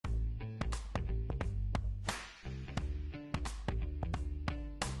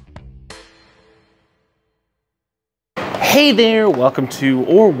Hey there,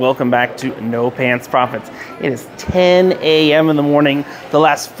 welcome back to No Pants Profits. It is 10 a.m. in the morning, the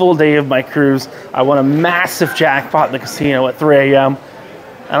last full day of my cruise. I won a massive jackpot in the casino at 3 a.m.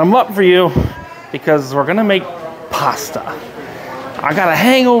 And I'm up for you because we're gonna make pasta. I got a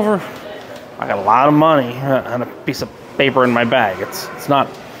hangover, I got a lot of money, and a piece of paper in my bag. It's not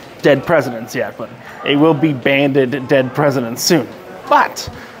dead presidents yet, but it will be banded dead presidents soon. But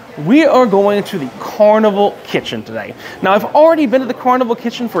we are going to the Carnival kitchen today. Now, I've already been to the Carnival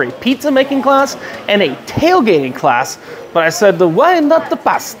kitchen for a pizza making class and a tailgating class, but I said, why not the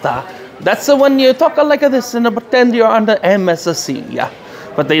pasta? That's when you talk like this and pretend you're on the MSC. Yeah.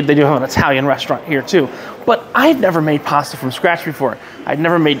 But they do have an Italian restaurant here too. But I've never made pasta from scratch before. I've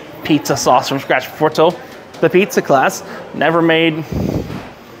never made pizza sauce from scratch before till the pizza class. Never made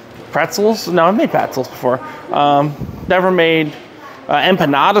pretzels. No, I've made pretzels before. Never made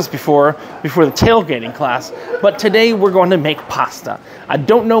empanadas before the tailgating class, but today we're going to make pasta. I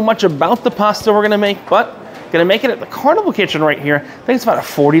don't know much about the pasta we're going to make, but going to make it at the Carnival kitchen right here. I think it's about a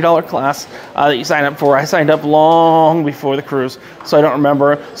 $40 class that you sign up for. I signed up long before the cruise, so I don't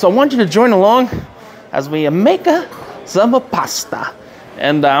remember. So I want you to join along as we make some pasta,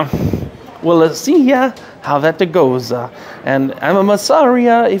 and we'll see how that goes. And I'm sorry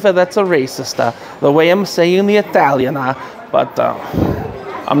if that's a racist, the way I'm saying the Italian. But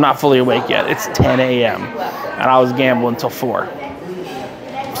I'm not fully awake yet. It's 10 a.m. and I was gambling until 4.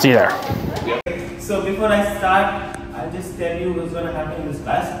 See you there. So before I start, I'll just tell you what's going to happen in this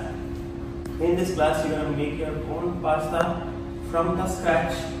class. In this class, you're going to make your own pasta from the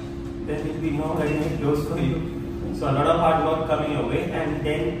scratch. There will be no ready-made doughs for you. So a lot of hard work coming your way, and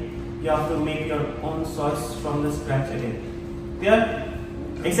then you have to make your own sauce from the scratch again. Clear?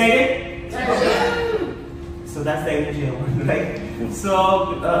 Excited? So that's the energy I want, right?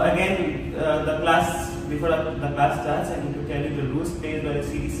 So again, the class, before the class starts, I need to tell you the rules placed by the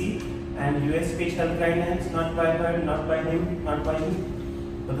CDC and US Speech Health Guidelines, not by her, not by him, not by me.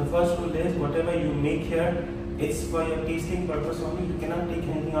 But the first rule is whatever you make here, it's for your tasting purpose only. You cannot take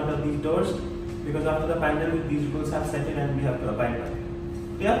anything out of these doors because after the pandemic, these rules have set in and we have to abide by.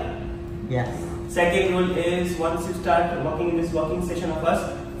 Clear? Yes. Second rule is once you start walking in this walking session of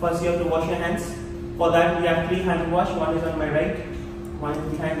us, first you have to wash your hands. For that, we have 3 hand wash. One is on my right, one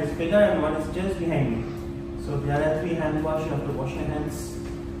is behind this pillar, and one is just behind me. So there are 3 hand wash. You have to wash your hands.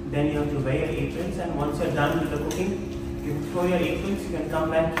 Then you have to wear your aprons, and once you're done with the cooking, you throw your aprons. You can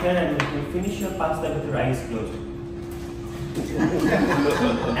come back here and you can finish your pasta with your eyes closed.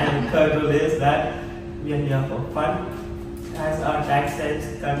 And the third rule is that we are here for fun. As our tag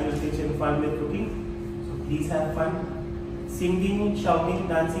says, Carnival kitchen fun with cooking. So please have fun. Singing, shouting,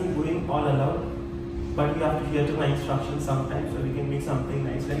 dancing, booing, all allowed. But you have to hear to my instructions sometimes so we can make something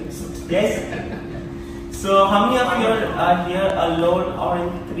nice, right? Yes? So how many of you are here alone or in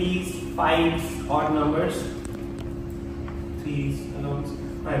 3s, 5s, odd numbers? 3s, alone.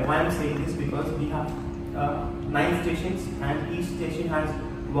 Right, why I'm saying this because we have 9 stations and each station has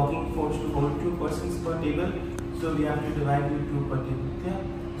walking force to hold 2 persons per table. So we have to divide with 2 per table. Yeah?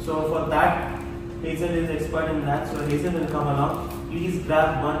 So for that, Hazel is expert in that, so Hazel will come along. Please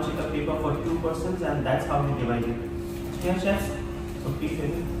grab 1 sheet of paper for 2 persons and that's how we divide it. Yeah, chefs? So please tell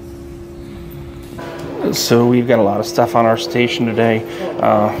me. So we've got a lot of stuff on our station today.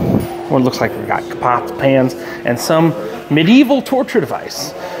 What looks like we've got pots, pans, and some medieval torture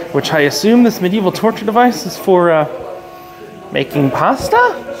device, which I assume this medieval torture device is for making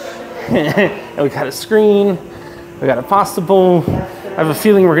pasta? And we got a screen, we got a pasta bowl. I have a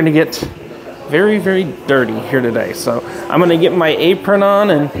feeling we're gonna get very, very dirty here today. So I'm gonna get my apron on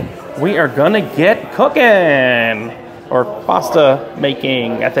and we are gonna get cooking or pasta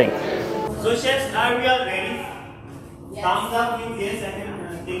making, I think. So chefs, are we all ready? Yes. Thumbs up means yes, I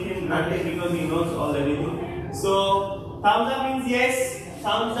can take him granted because he knows all everything. So thumbs up means yes,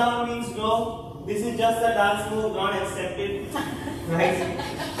 thumbs down means no. This is just a dance move, not accepted. Right?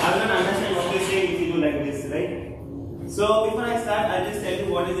 I don't understand what you're saying if you do like this, right? So before I start, I'll just tell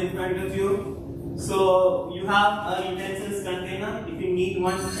you what is in front of you. So you have a utensils container. If you need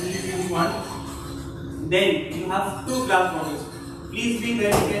one, please use one. Then you have 2 glass bottles. Please be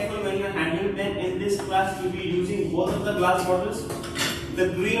very careful when you are handling them. In this class, you'll be using both of the glass bottles. The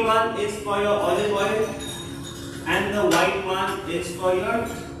green one is for your olive oil, and the white one is for your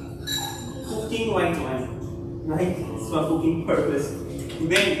cooking white wine. Right? It's for cooking purpose.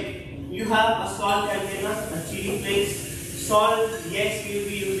 Then you have a salt container, a chili flakes. Salt, yes, we'll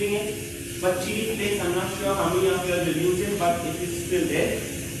be using it, but chili flakes, I'm not sure how many of you will use it, but it is still there.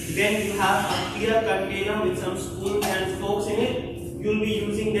 Then you have a clear container with some spoons and forks in it. You'll be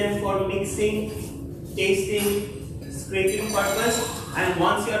using them for mixing, tasting, scraping purpose, and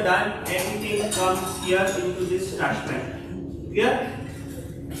once you're done, everything comes here into this trash can. Clear?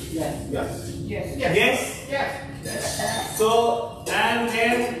 Yes. Yes. Yes. Yes. Yes. Yes. So, and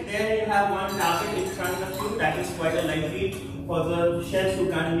then there you have one tablet in front of you that is quite a light feed for the chefs who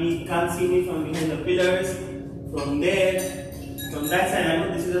can't see me from behind the pillars, from there, from that side. I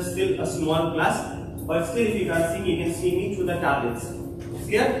know this is still a small class, but still if you can't see me, you can see me through the tablets.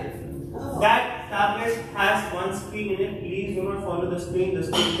 Clear? Oh. That tablet has one screen in it. Please do not follow the screen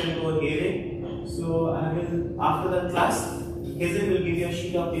can go haywire. So I will, after the class, Hazel will give you a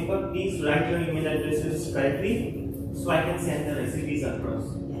sheet of paper. Please write your email addresses correctly so I can send the recipes across.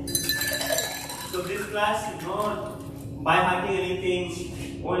 So this class, no by hearting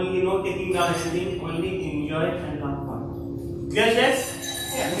anything, only no taking down anything, only enjoy it and have fun. Yes, yes?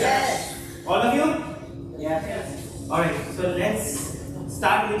 Yes. Yes. All of you? Yes. Yes. Alright, so let's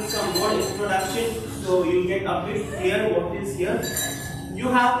start with some more introduction so you get a bit clear what is here. You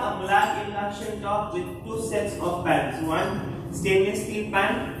have a black induction top with two sets of pans. One stainless steel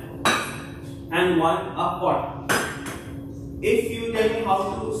pan and one a pot. If you tell me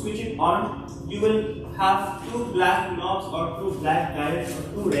how to switch it on, you will have two black knobs or two black dials or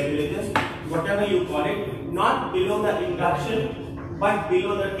two regulators, whatever you call it, not below the induction but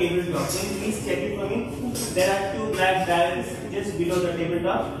below the tabletop. Then please check it for me. There are two black dials just below the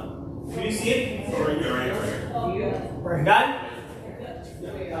tabletop. Do you see it? Right. Done?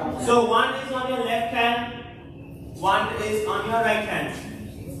 So one is on your left hand, one is on your right hand.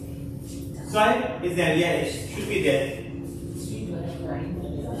 Sorry? Is there? Yeah, it should be there.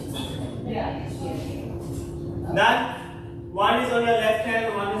 Done? One is on your left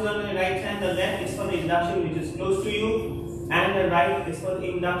hand, one is on your right hand. The left is for the induction which is close to you, and the right is for the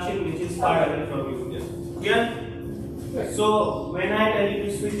induction which is far away from you. Clear? So when I tell you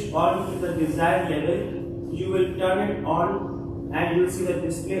to switch on to the desired level, you will turn it on and you will see the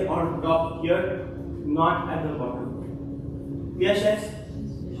display on top here, not at the bottom. Clear, chefs?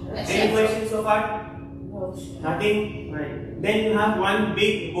 Any questions so far? Nothing? Right. Then you have one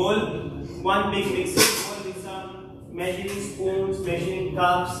big bowl, one big mixing bowl with some measuring spoons, measuring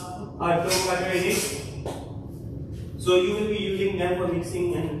cups, or dough cutter in it. So you will be using them for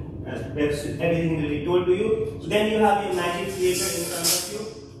mixing and everything will be told to you. Then you have your magic creator in front of you,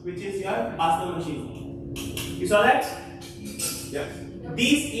 which is your pasta machine. You saw that? Yes.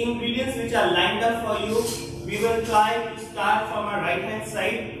 These ingredients which are lined up for you, we will try to start from our right hand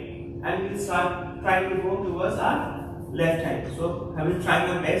side and we will start trying to go towards our left hand. So I will try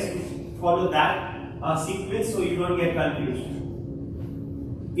my best to follow that sequence so you don't get confused.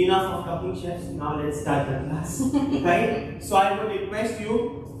 Enough of talking, chefs. Now let's start the class. Right? So I would request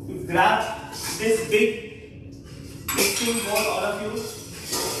you to grab this big mixing bowl, all of you.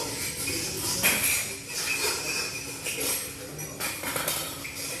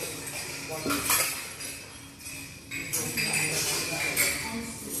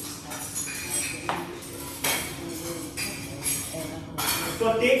 So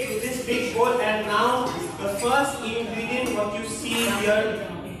take this big bowl, and now the first ingredient what you see here,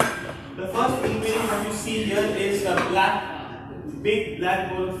 is the big black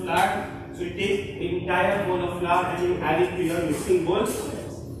bowl of flour. So you take the entire bowl of flour and you add it to your mixing bowl.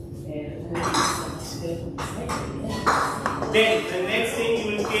 Then the next thing you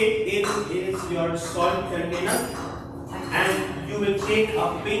will take is your salt container, and you will take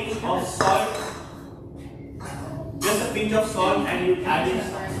a pinch of salt. Just a pinch of salt and you add it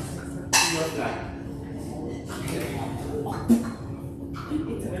to your flour.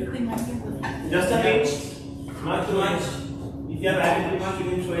 Just a pinch, not too much. If you have added too much, you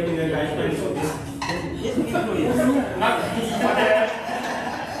can throw it in the trash can.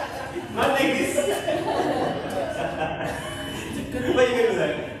 Not like this. But you can do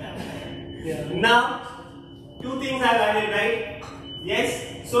that. Yeah. Now, two things I've added, right?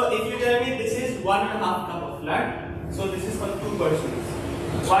 Yes. So if you tell me this is 1.5 cup of flour, so this is for 2 persons.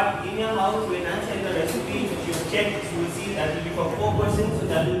 But in your house, when I send the recipe, which you check, you will see that will be for 4 persons, so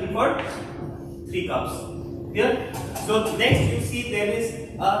that will be for 3 cups. Clear? So next you see there is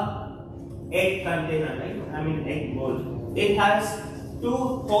a egg container, right? I mean egg bowl. It has 2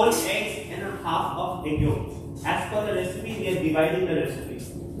 whole eggs and a half of egg yolk. As per the recipe, we are dividing the recipe.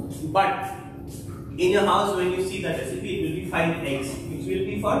 But in your house, when you see the recipe, it will be 5 eggs, which will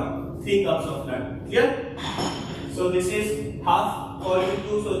be for 3 cups of flour. Clear? So this is half for you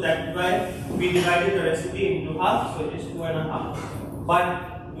 2, so that's why we divided the recipe into half, so it is 2.5. But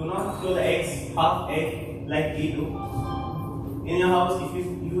do not throw the eggs half egg like we do. In your house, if you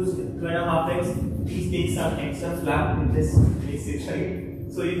use 2.5 eggs, please take some extra flour with this basic,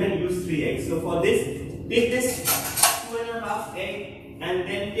 right? So you can use 3 eggs. So for this, take this 2.5 egg and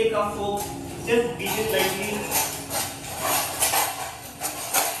then take a fork, just beat it lightly.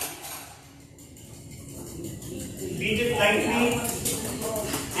 Beat it lightly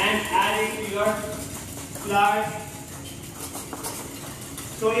and add it to your flour.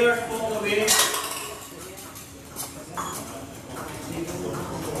 Throw your fork away.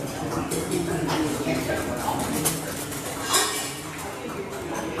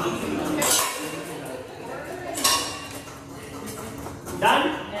 Done?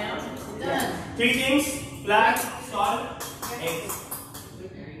 Done. 3 things: flour, salt, eggs.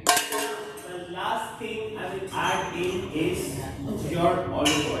 The last thing I will add in is your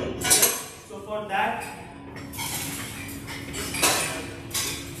olive oil. So for that,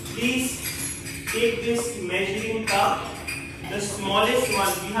 please take this measuring cup, the smallest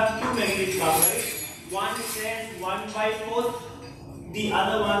one. We have 2 measuring cups, right? One says 1/4, the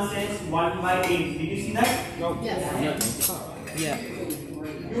other one says 1/8. Did you see that? No. Yes. Yeah.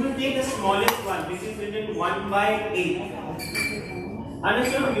 You will take the smallest one, which is written 1/8.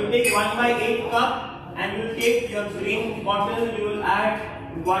 Understood? You take 1/8 cup and you will take your green bottle, you will add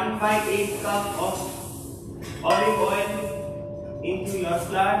 1/8 cup of olive oil into your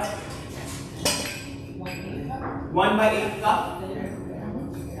flour. 1/8 cup.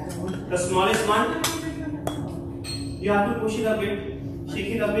 The smallest one. You have to push it a bit,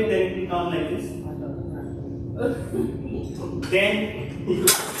 shake it a bit, then it will come like this. Then you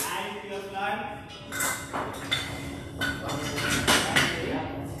add it to your flour.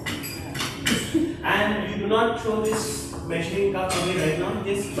 And you do not throw this measuring cup away right now,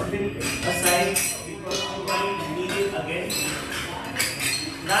 just put it aside because you might need it again.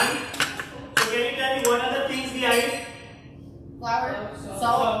 Done? So can you tell me what are the things we added? Flour,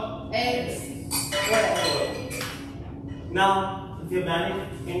 salt, eggs, oil. Now, if you've done it,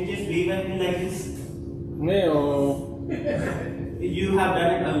 can you just wave at me like this? No. You have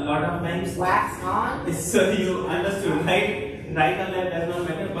done it a lot of times. Wax on. So you understood, right? Right or left does not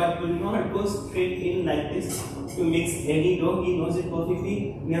matter, but do not go straight in like this to mix any dough. He knows it perfectly.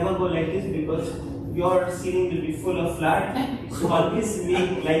 Never go like this because your ceiling will be full of flour. So always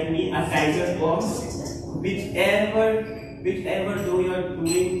make like me a tiger box. Whichever dough you are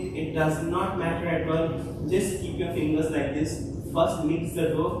doing, it does not matter at all. Just keep your fingers like this. First mix the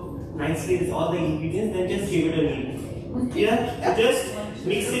dough nicely with all the ingredients, then just give it a knead. Yeah? So just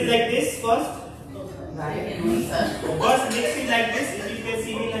mix it like this first. First mix it like this. If you can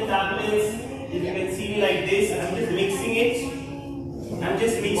see me in the tablets, if you can see me like this, I'm just mixing it. I'm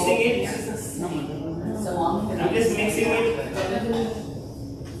just mixing it. I'm just mixing it.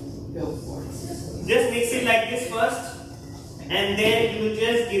 Just mix it like this first. And then you will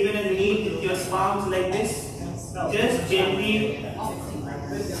just give it a knead with your palms like this. Just gently.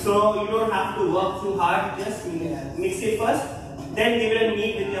 So you don't have to work too hard. Just mix it first. Then give it a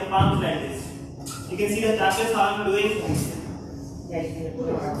knead with your palms like this. You can see the tablets how I'm doing.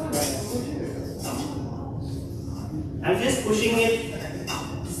 I'm just pushing it.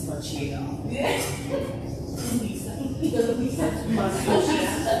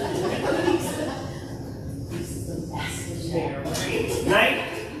 Right?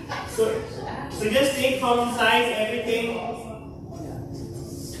 So just take from sides everything.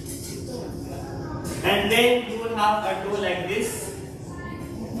 And then you will have a dough like this.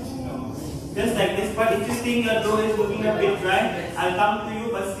 Just like this, but if you think your dough is looking a bit dry, I'll come to you,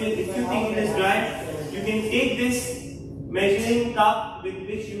 but still if you think it is dry, you can take this measuring cup with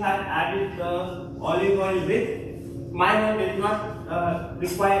which you have added the olive oil with. My one did not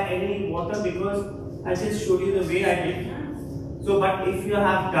require any water because I just showed you the way I did. So, but if you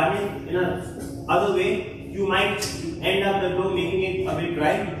have done it in a other way, you might end up the dough making it a bit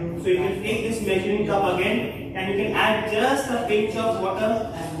dry. So you can take this measuring cup again and you can add just a pinch of water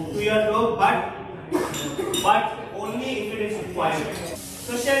to your dough, but only if it is required.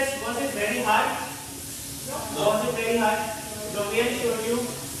 So chefs, was it very hard? Was it very hard? The way I showed you,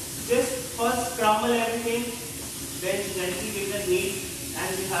 just first crumble everything, then gently give the knead and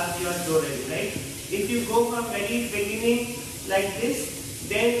you have your dough ready, right? If you go from very beginning like this,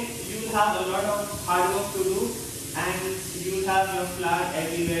 then you will have a lot of hard work to do and you will have your flour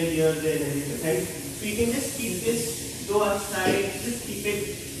everywhere, here, there, and everywhere, right? So you can just keep this dough aside, just keep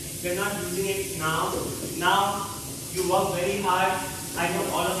it. We're not using it now. Now you work very hard. I know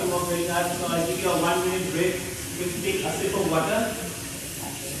all of you work very hard, so I'll give you a 1 minute break. You can take a sip of water.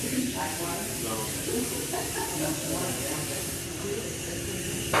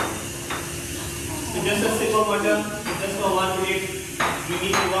 So just a sip of water, just for 1 minute. You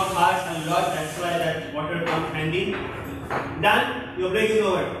need to work hard a lot, that's why that water comes handy. Done? Your break is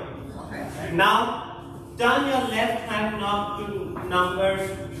over. Now turn your left hand knob to number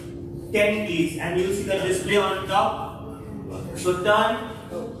 10 please, and you see the display on top. So turn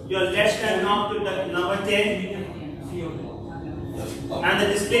your left hand knob to the number 10, and the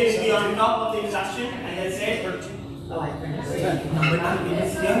display will be on top of the induction. As I said, number 2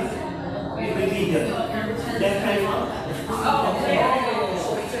 is here. It will be here. Left hand knob.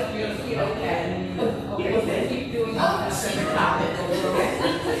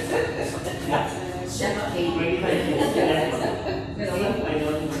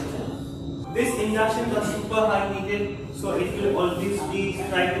 This induction is super high heated, so it will always be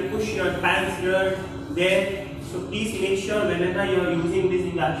try to push your pans here, there. So please make sure whenever you are using this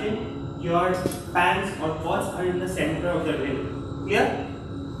induction, your pans or pots are in the center of the grill. Here,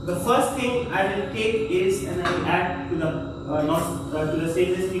 the first thing I will take is, and I will add to the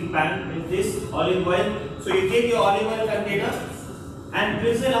stainless steel pan with this olive oil. So you take your olive oil container and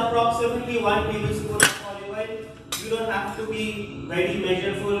drizzle approximately 1 tablespoon of olive oil. You don't have to be very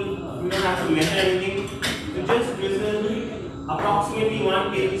measureful. You don't have to measure anything. You just drizzle approximately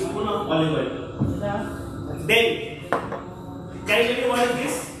 1 tablespoon of olive oil. Then, can you tell me what is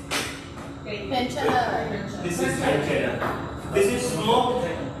this? Pancetta. This is pancetta. This is smoked,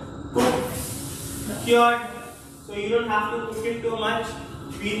 cooked, cured, so you don't have to cook it too much.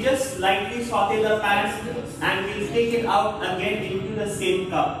 We just lightly saute the pans and we'll take it out again into the same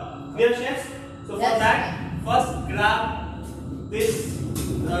cup. Clear, chefs? So for that, first grab this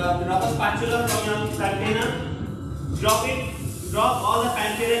rubber spatula from your container, drop all the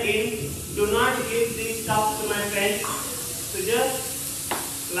pancetta in. Do not give these stuffs to my friends. So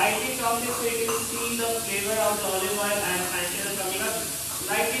just lightly toss it so you can see the flavor of the olive oil and pancetta coming up.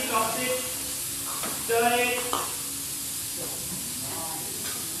 Lightly toss it, stir it.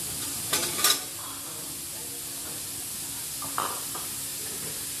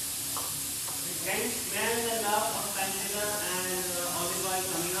 Can you smell the love of pancetta and olive oil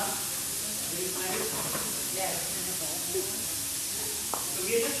coming up? Can you smell it? Yes. So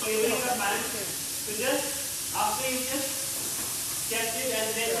we are just flavoring the pan. So just after you just kept it and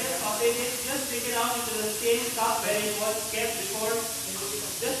then just sauteed it, just take it out into the same cup where it was kept before.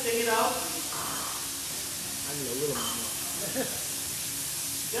 Just take it out.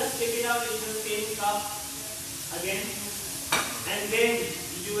 Just take it out into the same cup again, and then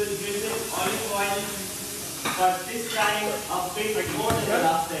you will drizzle olive oil, but this time a bit more than the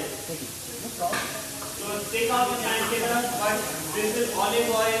last time. So take out the pancetta, but drizzle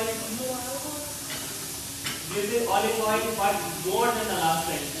olive oil. Drizzle olive oil, but more than the last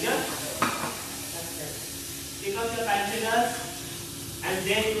time. Yeah? Take out your pancettas, and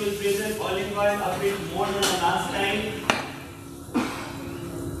then you will drizzle olive oil a bit more than the last time.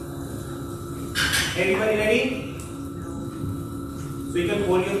 Everybody ready? So you can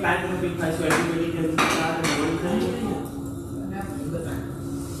hold your pan a bit high so everybody can start at one time.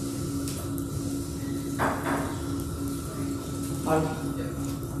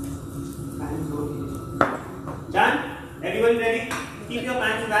 Done? Everybody ready? Keep your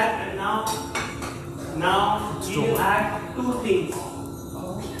pans back, and now we will add two things.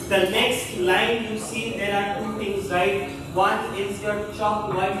 The next line you see, there are two things, right? One is your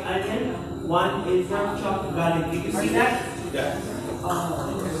chopped white onion, one is your chopped garlic. Did you see that? Yeah.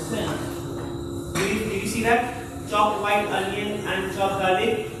 Did you see that? Chopped white onion and chopped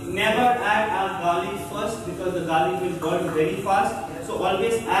garlic. Never add our garlic first because the garlic will burn very fast. So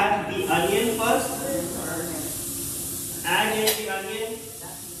always add the onion first. Add in the onion,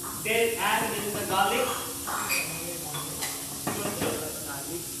 then add in the garlic.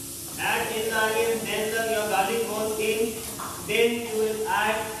 Add in the onion, then your garlic goes in. Then you will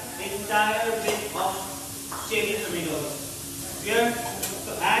add entire bit of cherry tomatoes. Here,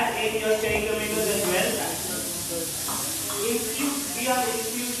 so add in your cherry tomatoes as well. We are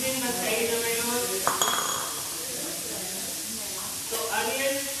infusing the cherry tomatoes. So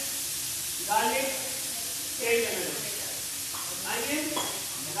onion, garlic, cherry tomatoes. Onion,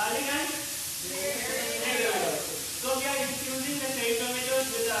 garlic and cherry tomatoes. So we are infusing the cherry tomatoes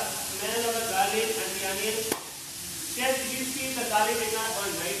with the smell of the garlic and the onion. Just you see the garlic is not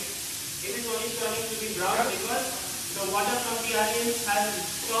burn, right? It is only turning to be brown because the water from the onions has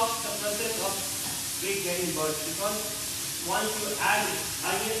stopped the process of it getting burnt. Because once you add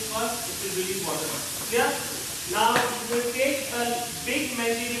onions first, it will release water. Clear? Now you will take a big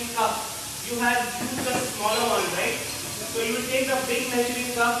measuring cup. You have used the smaller one, right? So you will take the big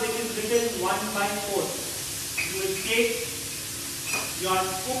measuring cup which is written 1/4. You will take your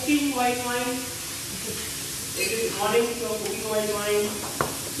cooking white wine. It is morning, so cooking white wine.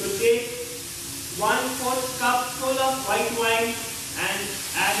 So take 1/4 cup full of white wine and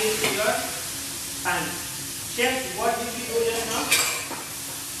add it to your pan. Chef, what did we do just now?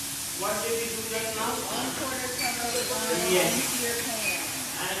 What did we do just now? 1/4 cup of oil Yes. into your pan.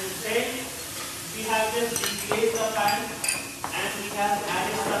 And then we have just replaced the pan and we have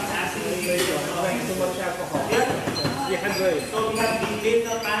added some acid ingredients. Too much alcohol. Yeah? You can do it. So we have replaced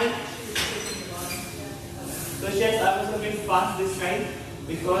the pan. So chef, I was a bit fast this time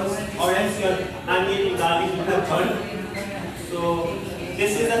because or else your onion and garlic will have burned. So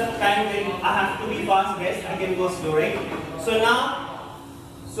this is the time when I have to be fast, guys. I can go slow, right? So now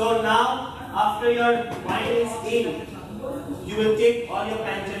after your wine is in, you will take all your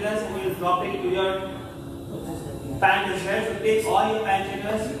pancettas and you will drop it to your pan as well. So take all your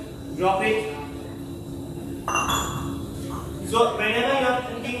pancettas, drop it. So whenever you are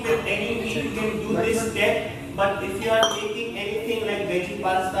cooking with any meat, you can do this step. But if you are making anything like veggie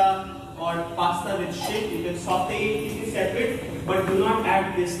pasta or pasta with shrimp, you can saute it, keep it separate, but do not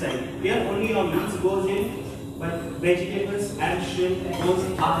add this time. Here only your meat goes in, but vegetables and shrimp goes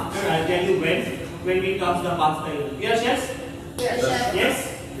after. I'll tell you when we toss the pasta in. Yes, chefs? Yes, chef. Yes?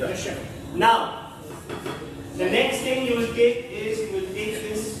 Yes, chef. Now, the next thing you will take is you will take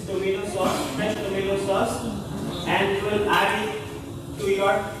this tomato sauce, fresh tomato sauce, and you will add it to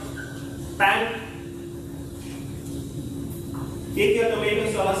your pan. Take your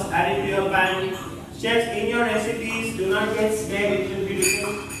tomato sauce, add it to your pan. Chefs, in your recipes, do not get scared. It will be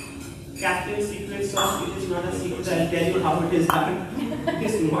written Captain Secret Sauce. It is not a secret. I'll tell you how it is done. It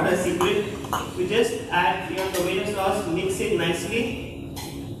is not a secret. You just add your tomato sauce, mix it nicely.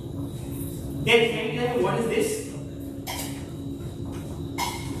 Then can you tell me what is this?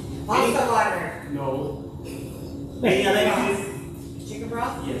 Pasta water. No. Any other uses? Chicken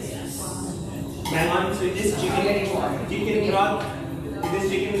broth? Yes. Hang on, so this chicken broth, this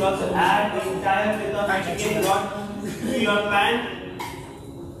chicken broth, so add the entire bit of chicken broth to your pan.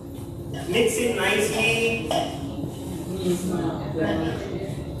 Mix it nicely.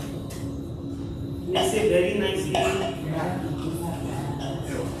 Mix it very nicely.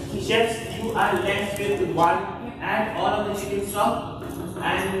 Chefs, you are left with one. Add all of the chicken stock,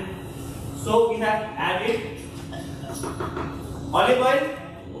 and so we have added olive oil.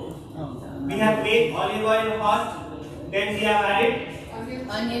 We have made olive oil hot. Then we have added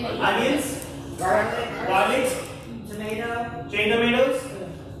onions, garlic, cherry tomatoes,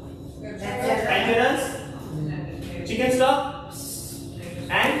 pancettas, chicken stock,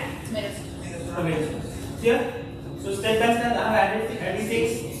 and tomatoes. Here, so step by step I have added everything.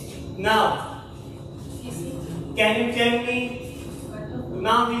 Now, can you tell me?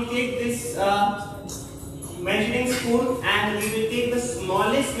 Now we take this measuring spoon and we will take the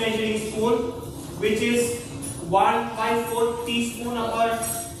smallest measuring spoon, which is 1/4 teaspoon of a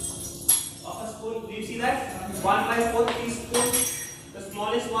spoon. Do you see that? 1/4 teaspoon, the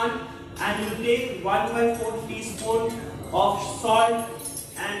smallest one, and you will take 1/4 teaspoon of salt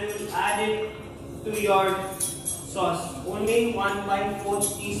and you will add it to your sauce. Only 1/4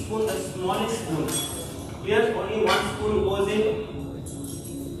 teaspoon, the smallest spoon. Here only 1 spoon goes in.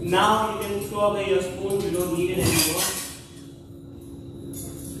 Now you can throw away your spoon, you don't need it anymore.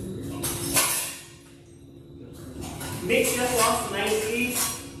 Mix the sauce nicely.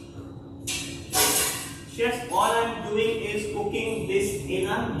 Chefs, all I'm doing is cooking this in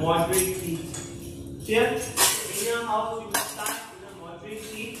a moderate heat. Here, in your house, you will start in a moderate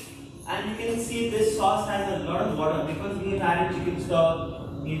heat, and you can see this sauce has a lot of water because we've added chicken stock,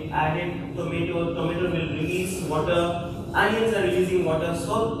 we've added tomato will release water. Onions are releasing water,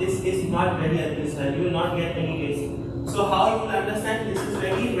 so this is not ready at this time. You will not get any taste. So how you will understand this is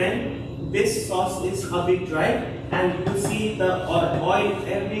ready when this sauce is a bit dry and you will see the oil,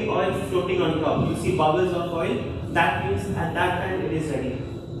 every oil floating on top. You see bubbles of oil. That means at that time it is ready.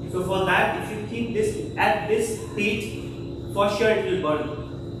 So for that, if you keep this at this heat, for sure it will burn.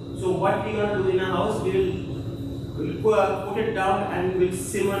 So what we are going to do in our house, we will put it down and we'll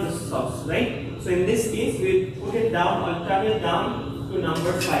simmer the sauce, right? So in this case, we'll put it down or turn it down to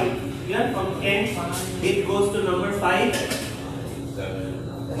number 5. Here from 10, it goes to number 5.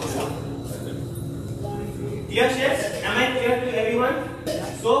 Dear chefs, am I clear to everyone?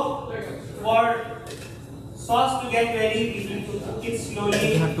 So for sauce to get ready, we need to cook it slowly.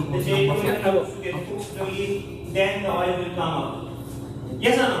 The cherry tomatoes to get cooked slowly, then the oil will come out.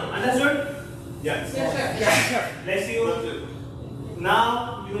 Yes or no? Understood? Yes, sir. Bless you.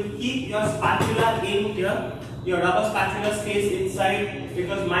 Now you will keep your spatula in here. Your rubber spatula stays inside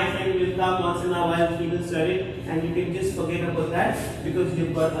because my friend will come once in a while, he will serve it, and you can just forget about that because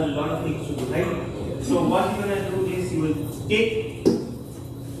you've got a lot of things to do, right? So what you're gonna do is you will take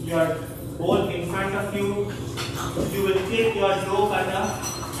your bowl in front of you. You will take your dough cutter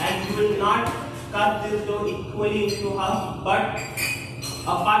and you will not cut this dough equally into half, but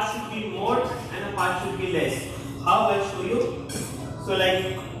a part should be more and a part should be less. How? I'll show you. So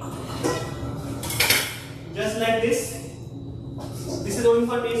like, just like this. This is only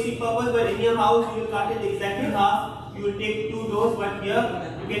for tasting purpose, but in your house you will cut it exactly half. You will take two doughs, but here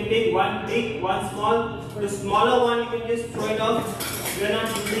you can take one big, one small. The smaller one you can just throw it off. You are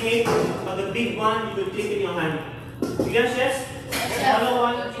not using it. But the big one you will take in your hand. Clear, chefs? Smaller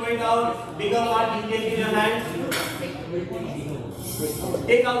one, throw it out. Bigger one you take in your hand.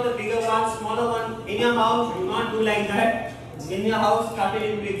 Take out the bigger one, smaller one. In your house, do not do like that. In your house, cut it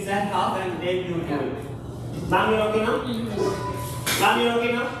into exact half and then you do it. Ma'am, you're okay now? Ma'am, you're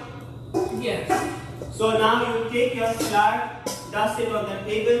okay now? Yes. So now you take your flour, dust it on the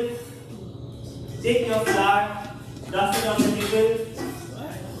table. Take your flour, dust it on the table.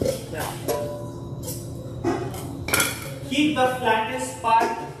 Keep the flattest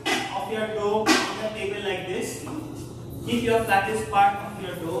part of your dough on the table like this. Keep your flattest part of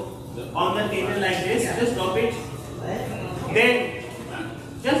your dough on the table like this. Just drop it. Then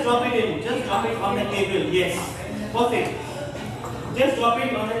just drop it in. Just drop it on the table. Yes. Perfect. Just drop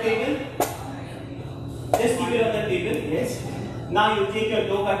it on the table. Just keep it on the table. Yes. Now you take your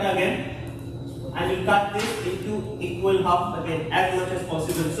dough cutter again and you cut this into equal half again as much as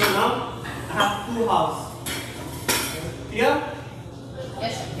possible. So now I have two halves. Clear?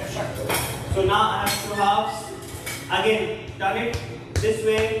 Yes, sir. So now I have two halves. Again, turn it this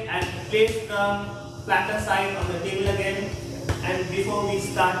way and place the flatter side on the table again. And before we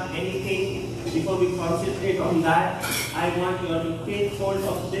start anything, before we concentrate on that, I want you to take hold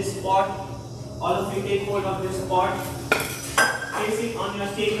of this pot. All of you take hold of this pot. Place it on your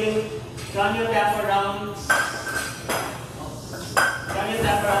table. Turn your tap around. Turn your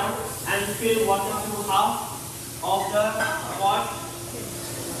tap around and fill water to half of the pot.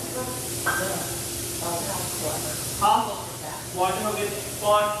 Half water with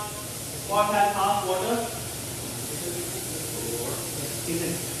pot. Pot has half water.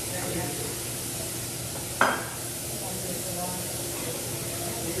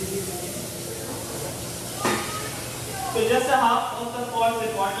 So just a half of the pot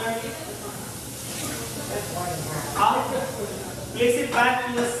with water. Half. Place it back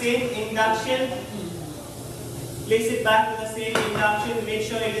to the same induction. Place it back to the same induction. Make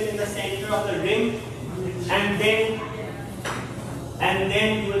sure it is in the center of the rim. And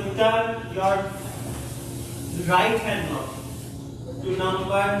then you will turn your right hand knob to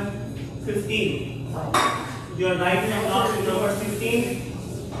number 15. Your right hand knob to number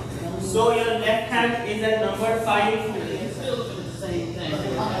 15. So your left hand is at number 5.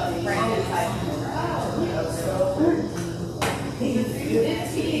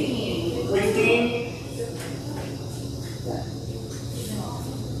 15.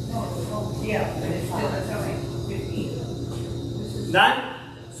 Yeah, but it's still okay. 15. Done?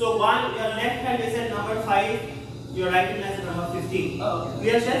 So one, your left hand is at number 5, your right hand is at number 15. Oh, okay.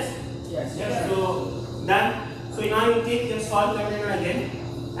 Clear, chefs? Yes. So done. So now you take your salt container again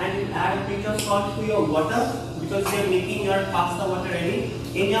and you add a pinch of salt to your water because you are making your pasta water ready.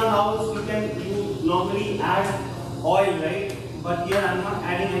 In your house you normally add oil, right? But here I am not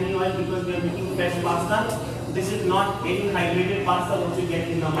adding any oil because we are making fresh pasta. This is not any hydrated pasta which you get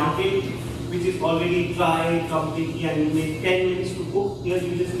in the market, which is already dry completely and you need 10 minutes to cook. Here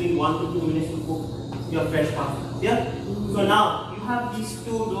you just need 1 to 2 minutes to cook your fresh pasta. Yeah? So now you have these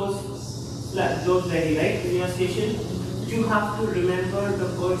two doughs ready, right? In your station, you have to remember the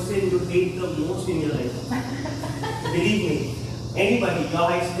person you hate the most in your life. Believe me, anybody, your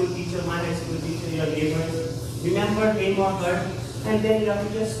high school teacher, my high school teacher, your neighbors, remember him or her, and then you have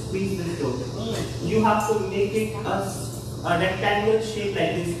to just squeeze this dough. You have to make it a rectangle shape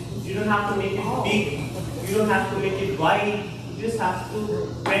like this. You don't have to make it big, you don't have to make it wide, you just have to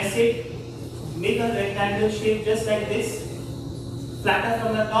press it, make a rectangle shape just like this, flatter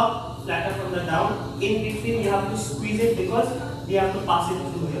from the top, flatter from the down. In between you have to squeeze it because you have to pass it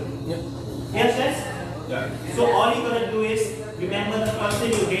through here. Yep. Yes, yes? Yeah. So all you gotta do is remember the person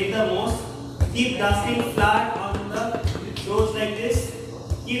you hate the most. Keep dusting flour on the doughs like this.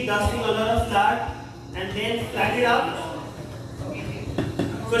 Keep dusting a lot of flour and then flat it up.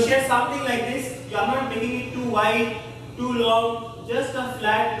 So share something like this. You are not making it too wide, too long. Just a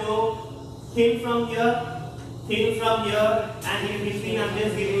flat dough, thin from here, and in between I'm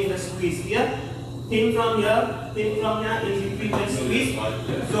just giving it a squeeze here. Thin from here, in between just squeeze.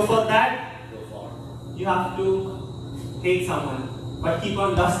 So for that, you have to hate someone. But keep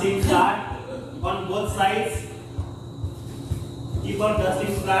on dusting flour on both sides. Keep on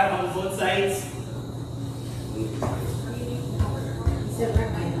dusting flour on both sides.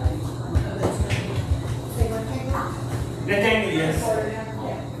 Rectangle, yes.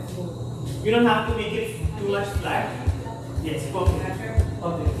 You don't have to make it too much flat. Yes, perfect.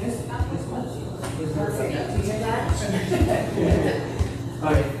 Perfect. Yes, this much.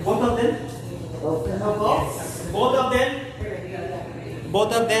 Alright, both of them? Yes. Both of them?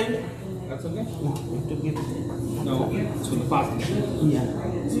 Both of them? That's okay? To give it. No, it's for the past. Yeah.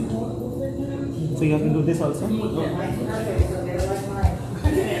 So you have to do this also?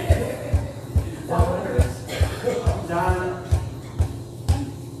 Done.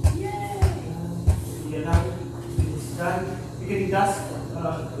 Yeah, done. It's done. You can dust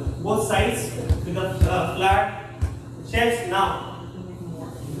both sides with the flat shells now.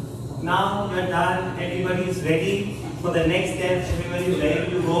 Now you're done. Everybody is ready for the next step. Everybody is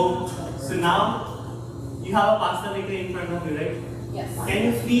ready to go. So now you have a pasta maker in front of you, right? Yes. Can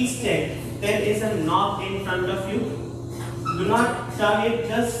you please check? There is a knob in front of you. Do not turn it.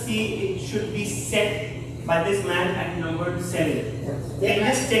 Just see it should be set by this man at number 7. Can you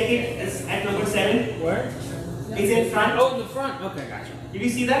just check it as at number 7? Where? It's in front. Oh, in the front. Okay, gotcha. Did you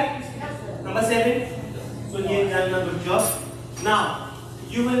see that? Number 7. So he has done a good job. Now,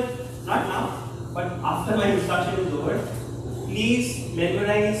 you will, not now, but after my instruction is over, please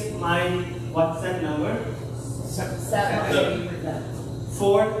memorize my WhatsApp number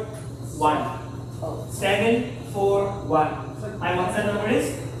 741. 741. My WhatsApp number is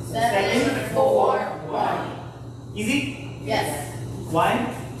 741. Easy? Yes.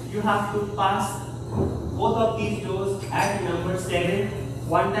 Why? You have to pass both of these doors at number 7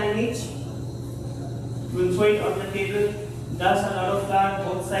 one time each. You will throw it on the table, dust a lot of flour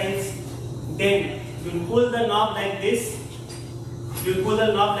both sides. Then you will pull the knob like this. You will pull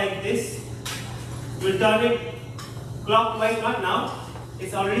the knob like this. You will turn it clockwise, not now.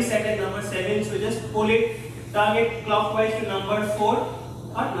 It's already set at number 7, so just pull it, turn it clockwise to number 4.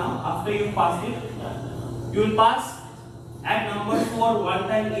 Not now, after you pass it. You will pass at number 4 one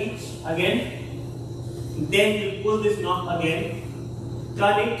time each again. Then you pull this knob again,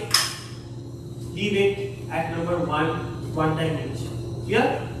 turn it, leave it at number 1 one time each.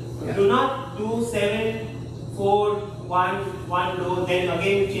 Here, do not do 7, 4, 1, 1 row, then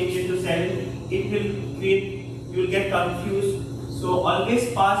again change it to 7. It will create, you will get confused. So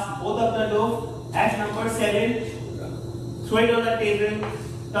always pass both of the dough at number 7, throw it on the table,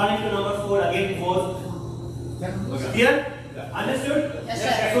 turn it to number 4 again both. Here? Understood? Yes,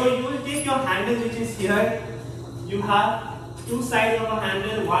 sir. So you will take your handle which is here. You have two sides of a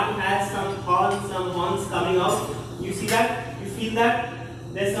handle. One has some horns coming out. You see that? You feel that?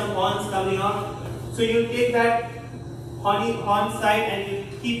 There's some horns coming out. So you take that horn side and you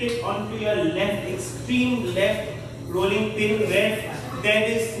keep it onto your left, extreme left rolling pin where there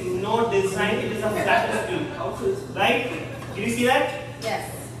is no design. It is a flatter pin. Right? Did you see that? Yes.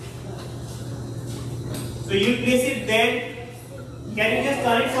 So you place it there. Can you just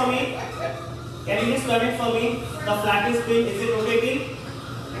turn it for me? Can you just turn it for me? The flattest pin, is it rotating?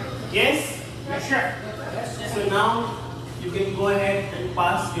 Yes? Yes, sure. So now you can go ahead and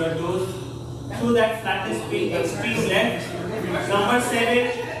pass your dose through that flattest pin, extreme left. Number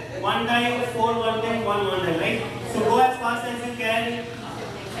 7, one time, 4 one time, 1 one time, right? So go as fast as you can.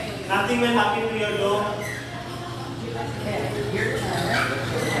 Nothing will happen to your dough. Your turn.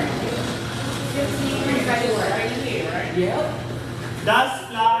 15 right here, right? Yep. Dust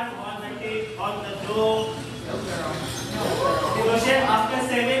flat on the dough. Question after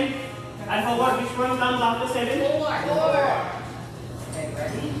 7. I forgot which one comes after 7. 4. Okay,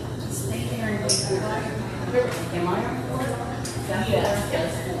 ready? Stay there and wait. Am I on 4?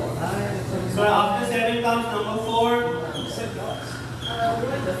 Yes. So after 7 comes number 4.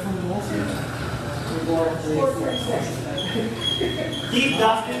 Keep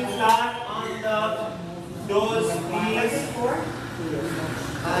dusting flat on the doughs, please.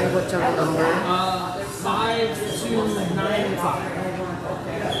 What's your number? 5295.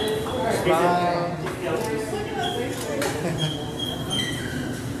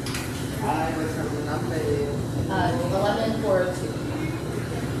 1142.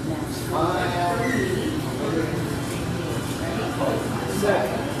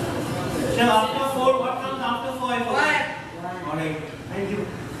 So after 4, what comes after 4? I forgot. Alright, thank you.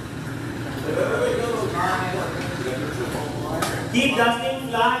 Keep dusting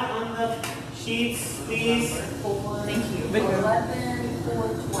flat on the sheets, please. Thank you.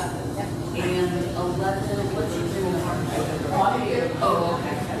 11,420. And 11, what's your doing? Oh,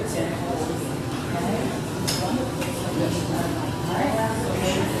 okay.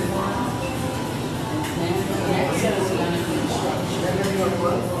 Next is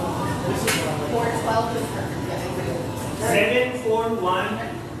 412 is perfect. 741.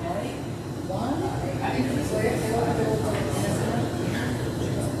 1,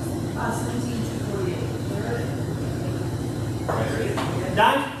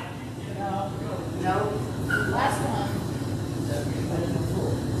 Done? No. Last one.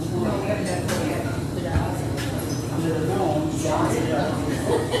 No, we haven't done it yet.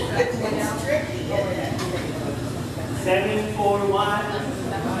 It's tricky, isn't it? 7, 4, 1.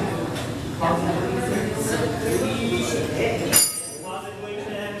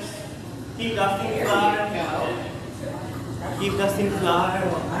 Keep dusting flour. Keep dusting flour.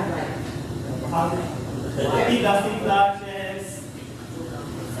 Keep dusting flour, chefs.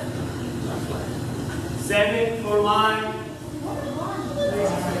 7, 4, 1.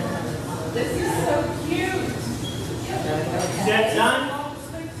 This is so cute. Chefs done?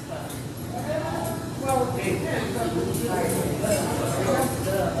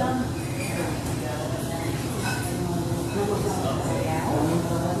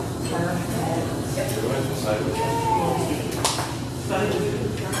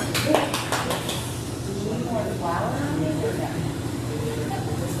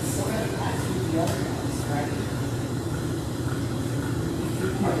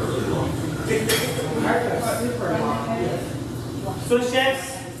 So chefs,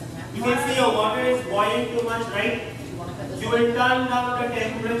 you can see your water is boiling too much, right? You will turn down the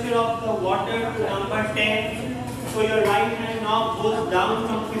temperature of the water to number 10. So your right hand knob goes down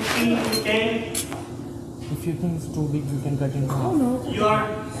from 15 to 10. If you think it's too big, you can cut it half. Oh, no. Your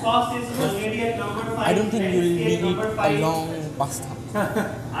sauce is already at number 5. I don't think you will need number a 5. long pasta.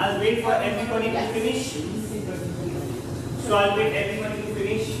 I'll wait for everybody to finish. So I'll wait everybody to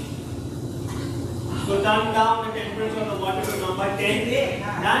finish. So turn down the temperature of the water to number 10.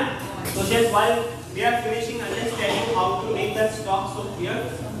 Done? So just while we are finishing, I'll just tell you how to make that stock so clear.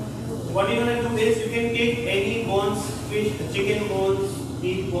 What you're going to do is you can take any bones, fish, chicken bones,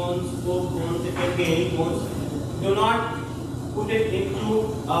 beef bones, pork bones, it can be any bones. Do not put it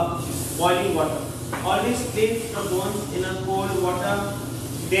into boiling water. Always place the bones in a cold water.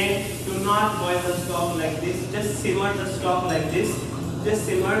 Then do not boil the stock like this. Just simmer the stock like this. Just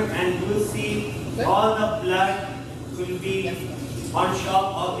simmer and you will see all the blood will be on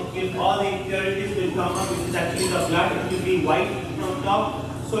top, or it will, all the impurities will come up, which is actually the blood. It will be white from top.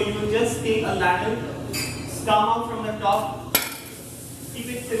 So you will just take a ladle, skum out from the top, keep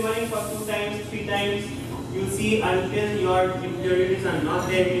it simmering for 2 times, 3 times. You see until your impurities are not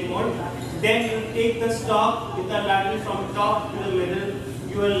there anymore. Then you take the stock with the ladle from top to the middle.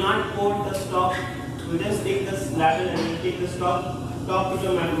 You will not pour the stock. You just take this ladle and you take the stock top to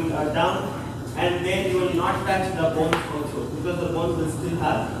the middle down, and then you will not touch the bones also, because the bones will still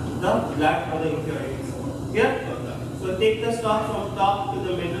have the blood or the impurities. Yeah? So take the stock from top to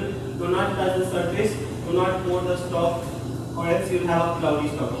the middle. Do not touch the surface. Do not pour the stock, or else you will have a cloudy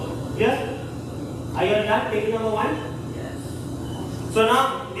stock. Yeah? Are you all done? Take number 1. Yes. So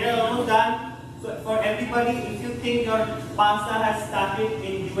now they are almost done. So for everybody, if you think your pasta has started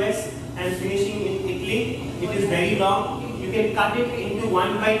in US and finishing in Italy, it is very long. You can cut it into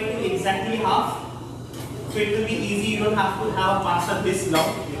 1 by 2, exactly half. So it will be easy. You don't have to have a pasta this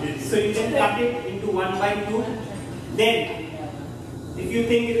long. So you can cut it into 1 by 2. Then, if you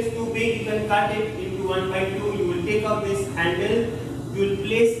think it is too big, you can cut it into 1 by 2. You will take out this handle. You will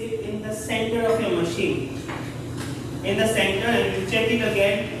place it in the center of your machine. In the center, and you check it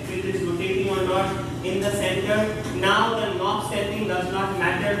again if it is rotating or not. In the center. Now the knob setting does not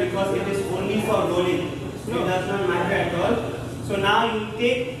matter because it is only for rolling. So it does not matter at all. So now you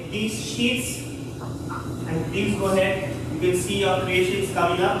take these sheets and please go ahead. You can see your creations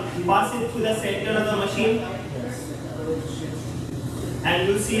coming up. Pass it to the center of the machine. And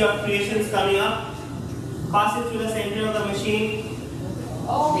you'll see your creations coming up. Pass it to the center of the machine.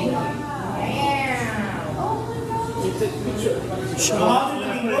 Oh, yeah. So how's it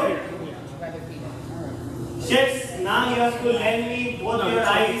looking good? Chefs, now you have to lend me both your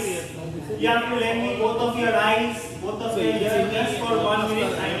eyes. You have to lend me both of your eyes, both of your ears, just for 1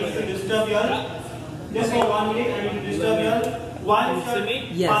 minute. I need to disturb you all. Just for 1 minute, I need to disturb you all. Once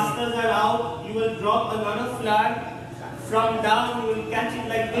your pastas are out, you will drop a lot of flour. From down, you will catch it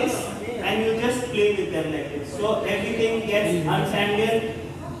like this, and you just play with them like this. So everything gets untangled.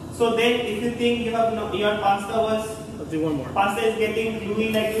 So then, if you think you have your pasta was, Let's do one more. pasta is getting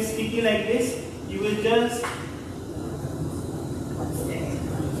gluey like this, sticky like this, you will just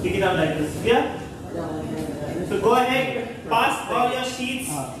pick it up like this. Yeah? So go ahead, pass all your sheets.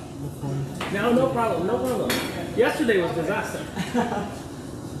 No problem, no problem. Yesterday was disaster.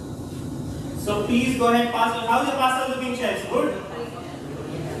 So please go ahead, pass. How's your pasta looking, chefs? Good?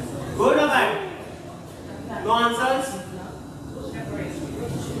 Good or bad? No answers?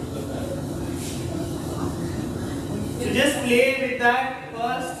 that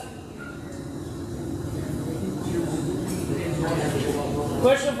first.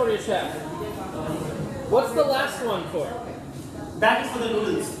 Question for your chef. What's the last one for? That is for the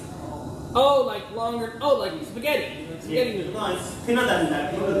noodles. Oh, like longer. Oh, like spaghetti. Spaghetti noodles. No, it's thinner than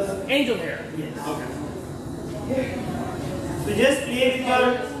that. Noodles. Angel hair. Yes. Okay. So just play with your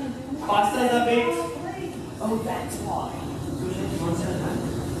pastas a bit. Oh, that's why.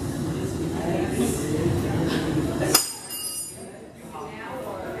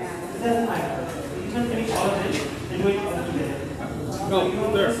 It doesn't matter. You can finish all of it and do it all together. Oh,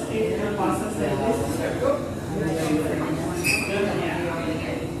 there. Just take your pastas like this.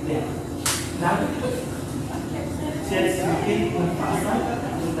 Now, just take one pasta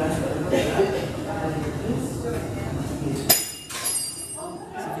and that's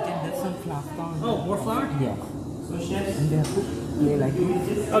So we can have some flour down. Oh, more flour? Yeah. so chefs, And they have to play like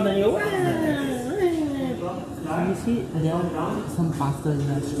this. Oh, then you go. And you see, there are some pasta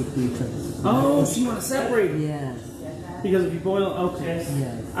that stick to each other. Oh, so you want to separate it? Yes. Because if you boil, okay.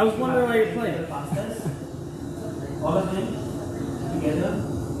 Yes. I was wondering why you're playing. pastas, all of them together.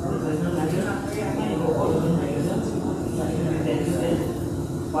 There's no matter. All of them together.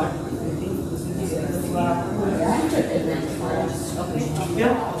 But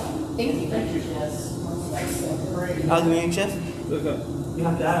yeah. Thank you. How's the main chef? Okay. You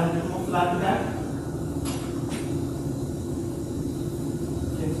have to add a bit more flour to that.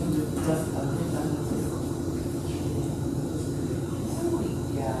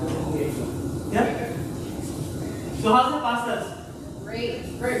 Yeah. So how's the pastas?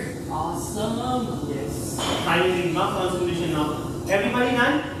 Great. Great. Awesome. Yes. Finally, enough concentration now. Everybody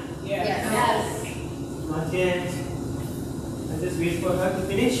done? Yes. Not yet. Let's just wait for her to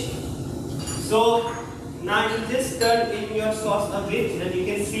finish. So now you just stir in your sauce a bit, and you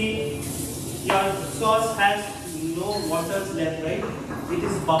can see your sauce has no waters left, right? It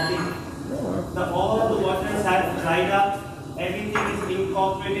is bubbling. All the waters have dried up. Everything is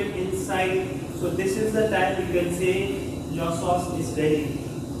incorporated inside. So this is the time you can say your sauce is ready.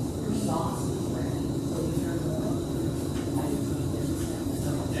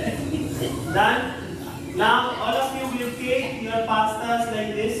 Done. Now all of you will take your pastas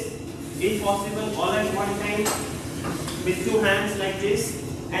like this, if possible all at one time, with two hands like this,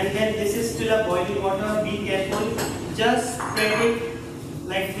 and then this is still a boiling water. Be careful. Just spread it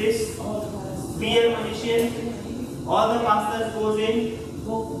like this. Be a magician. All the pastas goes in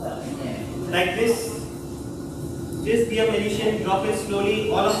like this. Just be a magician. Drop it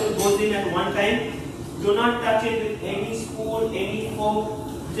slowly. All of it goes in at one time. Do not touch it with any spoon, any fork.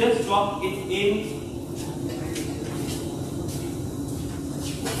 Just drop it in.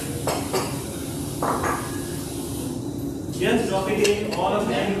 Just drop it in, all of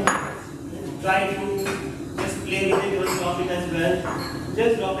them. Try to just play with it, don't drop it as well.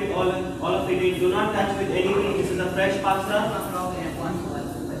 Just drop it all of it in. Do not touch with anything. This is a fresh pasta.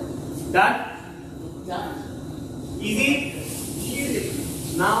 Done? Done. Easy?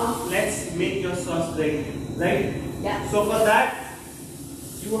 Easy. Now let's make your sauce ready. Right? Yeah. So for that,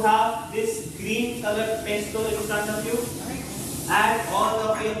 you have this green colored pesto in front of you. Add all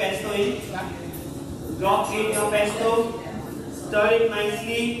of your pesto in. Drop in your pesto. Stir it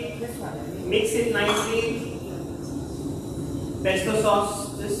nicely. Mix it nicely. Pesto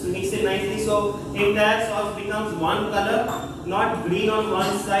sauce, just mix it nicely so entire sauce becomes one color, not green on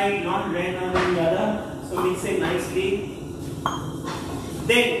one side, not red on the other. So mix it nicely.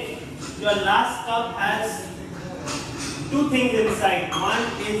 Then your last cup has two things inside. One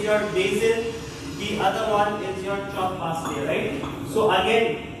is your basil, the other one is your chopped parsley, right? So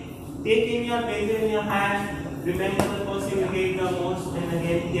again, take in your basil in your hand. Remember the person you hate the most, and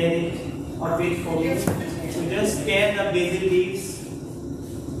again tear it or wait for me. So just tear the basil leaves,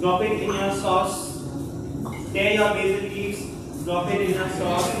 drop it in your sauce. Tear your basil leaves, drop it in your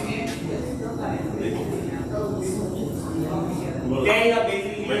sauce. Tear your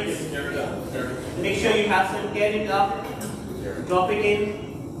basil leaves. Make sure you have some, tear it up, drop it in,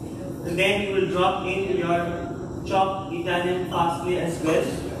 and then you will drop in your chopped Italian parsley as well.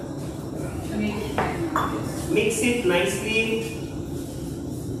 Mix it nicely.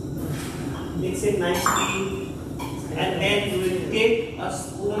 Mix it nicely, and then you will take a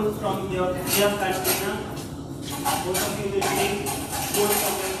spoon from your clear container. Both of you will take spoon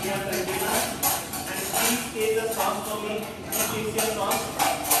from your clear container, and please taste the sauce for me. Taste your sauce,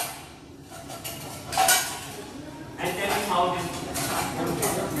 and tell me how it is.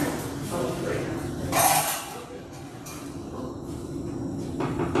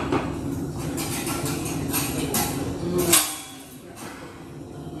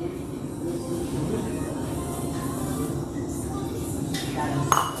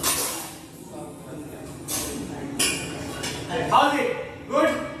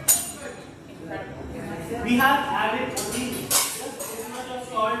 we have added only just this much of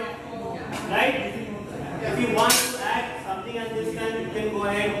salt, right? If you want to add something at this time, you can go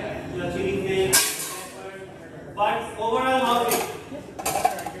ahead, your chili flakes, pepper. But overall, how it?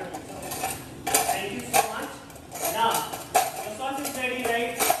 Thank you so much. Now, the sauce is ready,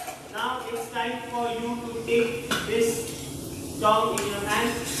 right? Now it's time for you to take this tongue in your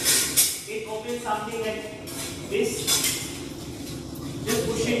hand. It opens something like this. Just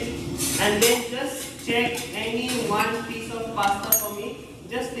push it and then just check any one piece of pasta for me.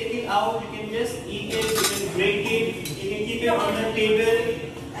 Just take it out. You can just eat it. You can break it. You can keep it on the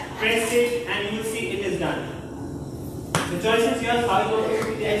table. Press it and you will see it is done. The choice is yours. How you want to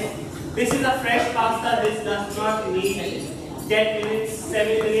do this? This is a fresh pasta. This does not need 10 minutes,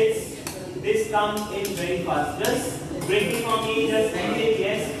 7 minutes. This comes in very fast. Just break it for me. Just eat it.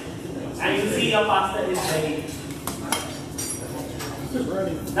 Yes. And you see your pasta is ready.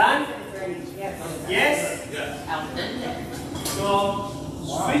 Done? Yes? So,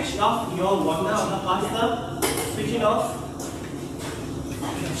 switch off your water on the pasta. Switch it off.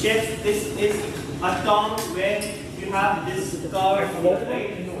 Chef, this is a tongue where you have this curve,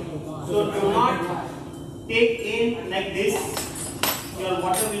 right? So, do not take in like this. Your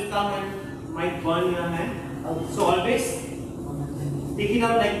water will come and might burn your hand. So, always take it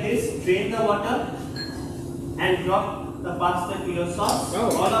out like this. Drain the water and drop the pasta to your sauce.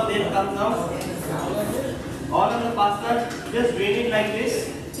 All of them comes out. All of the pasta, just drain it like this.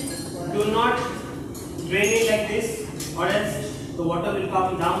 Do not drain it like this, or else the water will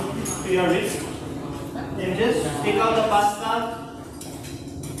come down to your wrist. Then just take out the pasta.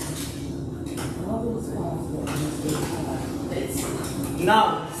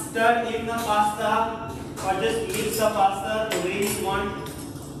 Now stir in the pasta, or just mix the pasta the way you want.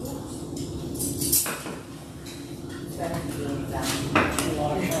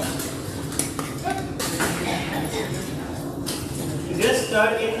 Just stir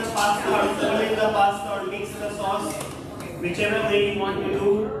in the pasta, or stir in the pasta, or mix the sauce, whichever way you want to do.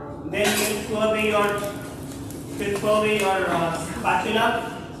 Then you will throw away your spatula.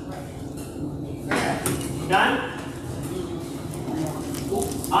 Done.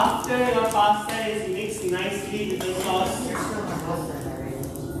 After your pasta is mixed nicely with the sauce,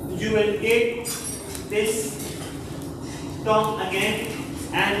 you will take this tongue again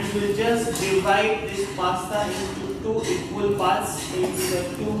and you will just divide this pasta into 2 equal parts, into the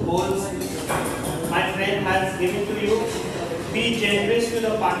 2 bowls my friend has given to you. Be generous to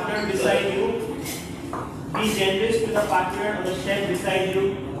the partner beside you. Be generous to the partner or the chef beside you.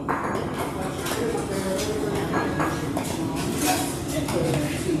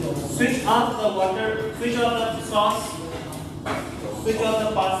 Switch off the water, switch off the sauce, switch off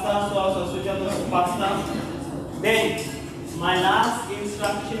the pasta sauce, or switch off the pasta. Then, my last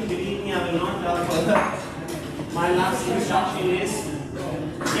instruction, believe me, I will not talk further. My last instruction is,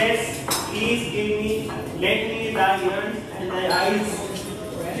 yes, please give me, let me the ears and the eyes.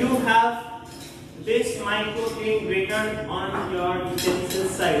 You have this micro thing grater on your utensil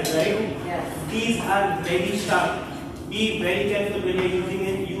side, right? Yes. These are very sharp. Be very careful when you're using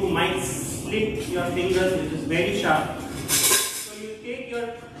it. You might split your fingers, which is very sharp. So you take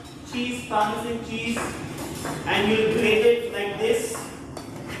your cheese, Parmesan cheese, and you grate it like this.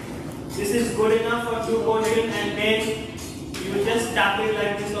 This is good enough for 2 portions, and then you just tap it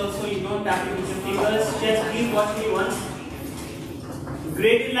like this also. You don't tap it with your fingers. Just please watch me once.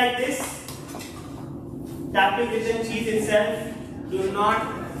 Grate it like this. Tap it with the cheese itself. Do not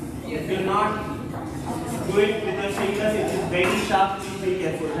do it with your fingers. It is very sharp. Please be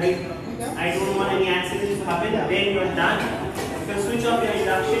careful, right? I don't want any accidents to happen. Then you are done. You can switch off your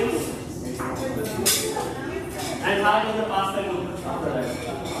inductions. And how does the pasta look after that?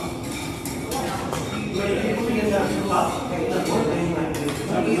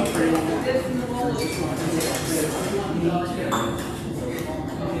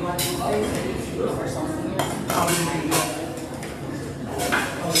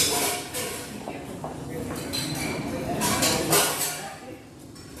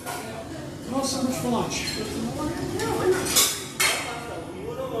 Not so much for lunch.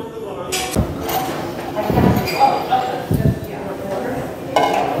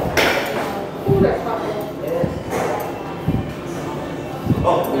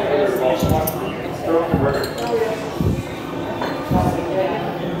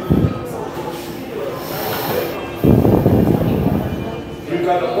 You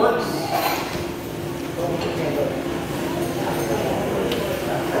got the works.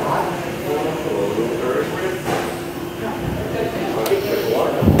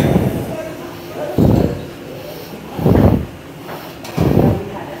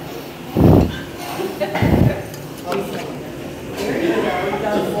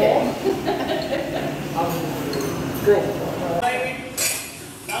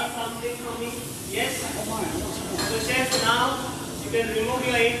 remove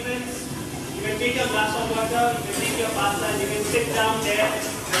your aprons. You can take your glass of water, you can take your pasta, and you can sit down there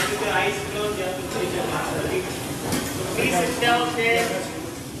and with your eyes closed, you have to finish your pasta. Okay? So please sit down there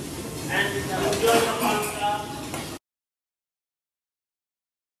and enjoy the pasta.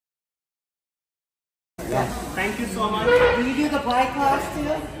 Thank you so much. Do you do the pie class too?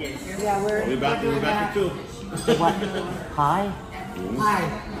 Yes. Yeah, we're doing that. Too. What? Hi. Pie.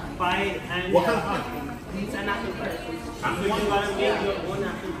 Pie and what kind of pie? It's an apple pie. You want to make your own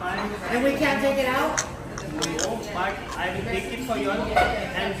apple pie? And we can't take it out? No, but I will take it for you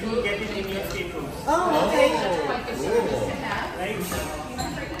and you will get it in your stateroom. Oh, okay. Right?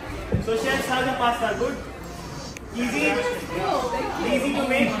 So chefs, how's the pasta? Good? Easy? Easy to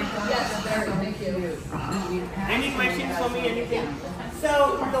make? Yes, there, thank you. Any questions for me? Anything?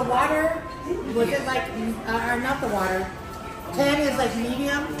 So the water, was it like, or not the water, 10 is like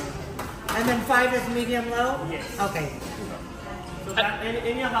medium, and then 5 is medium low? Yes. Okay. So that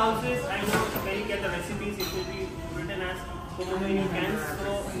in your houses, I know when you get the recipes, it will be written as pomodoro cans.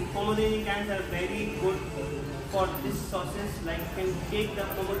 So pomodoro cans are very good for this sauces. Like you can take the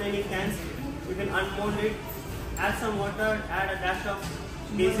pomodoro cans, you can unmold it, add some water, add a dash of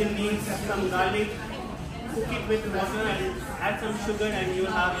basil leaves, some garlic, cook it with water and add some sugar and you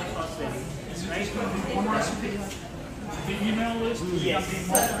will have a sauce ready. Right? The email list? Yes.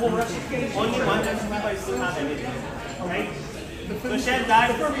 Multiple recipes? Only one recipe, but you have everything. Right? So chef, that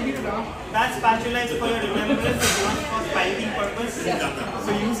spatula is for your remembrance, it's not for spiking purpose.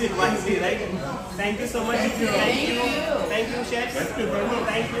 So use it wisely, right? Thank you so much. Thank you. Thank you, chef.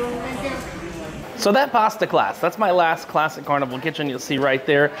 Thank you. So that pasta class, that's my last class at Carnival Kitchen. You'll see right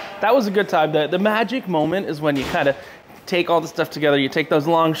there. That was a good time. The magic moment is when you kind of take all the stuff together. You take those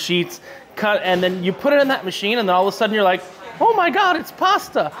long sheets, cut, and then you put it in that machine, and then all of a sudden you're like, oh my God, it's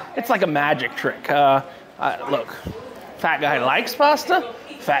pasta. It's like a magic trick. Look, fat guy likes pasta.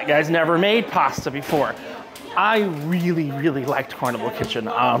 Fat guy's never made pasta before. I really, really liked Carnival Kitchen.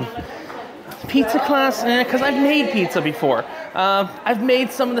 Pizza class, because I've made pizza before. I've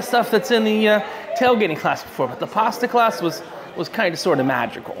made some of the stuff that's in the tailgating class before, but the pasta class was kind of sort of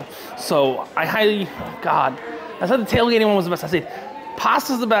magical. So I highly, God, I said the tailgating one was the best. I said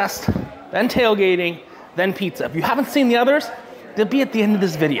pasta's the best, then tailgating, then pizza. If you haven't seen the others, they'll be at the end of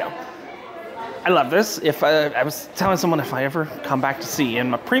this video. I love this. If I was telling someone if I ever come back to sea, in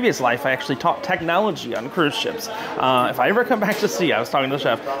my previous life I actually taught technology on cruise ships. If I ever come back to sea, I was talking to the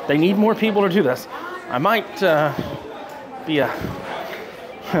chef, they need more people to do this. I might be a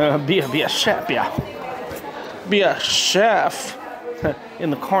chef, be a chef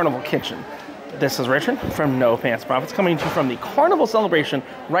in the Carnival Kitchen. This is Richard from No Pants Profits, coming to you from the Carnival celebration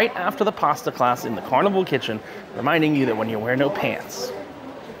right after the pasta class in the Carnival Kitchen, reminding you that when you wear no pants,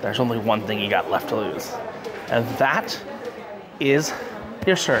 there's only one thing you got left to lose, and that is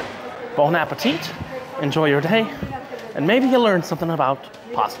your shirt. Bon appetit, enjoy your day, and maybe you'll learn something about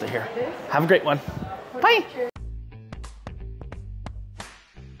pasta here. Have a great one. Bye.